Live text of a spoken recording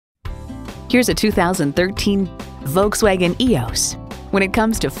Here's a 2013 Volkswagen Eos. When it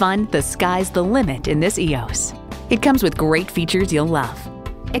comes to fun, the sky's the limit in this Eos. It comes with great features you'll love.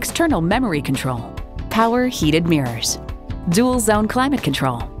 External memory control, power heated mirrors, dual zone climate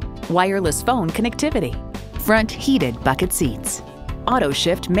control, wireless phone connectivity, front heated bucket seats, auto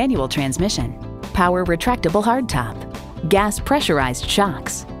shift manual transmission, power retractable hardtop, gas pressurized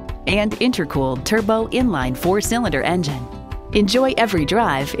shocks, and intercooled turbo inline 4-cylinder engine. Enjoy every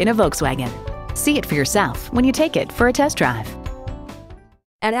drive in a Volkswagen. See it for yourself when you take it for a test drive.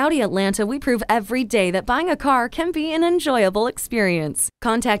 At Audi Atlanta, we prove every day that buying a car can be an enjoyable experience.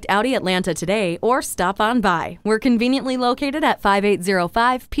 Contact Audi Atlanta today or stop on by. We're conveniently located at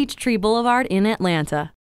 5805 Peachtree Boulevard in Atlanta.